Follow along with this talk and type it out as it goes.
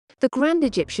The Grand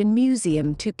Egyptian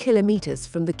Museum, 2 kilometers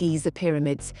from the Giza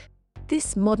pyramids.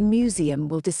 This modern museum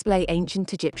will display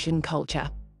ancient Egyptian culture.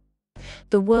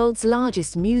 The world's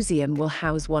largest museum will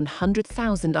house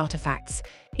 100,000 artifacts,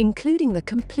 including the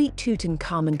complete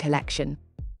Tutankhamun collection.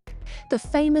 The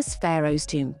famous pharaoh's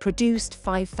tomb produced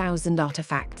 5,000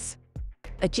 artifacts.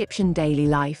 Egyptian daily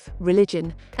life,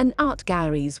 religion, and art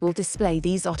galleries will display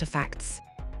these artifacts.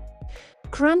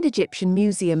 Grand Egyptian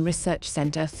Museum Research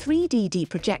Center, 3D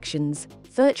projections,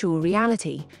 virtual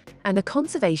reality, and a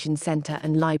conservation center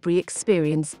and library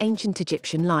experience ancient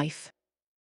Egyptian life.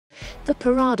 The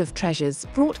Parade of Treasures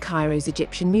brought Cairo's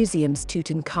Egyptian museums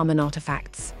Tutankhamun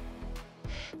artifacts.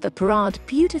 The parade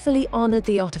beautifully honored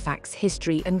the artifacts'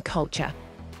 history and culture.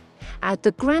 Add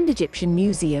the Grand Egyptian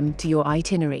Museum to your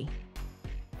itinerary.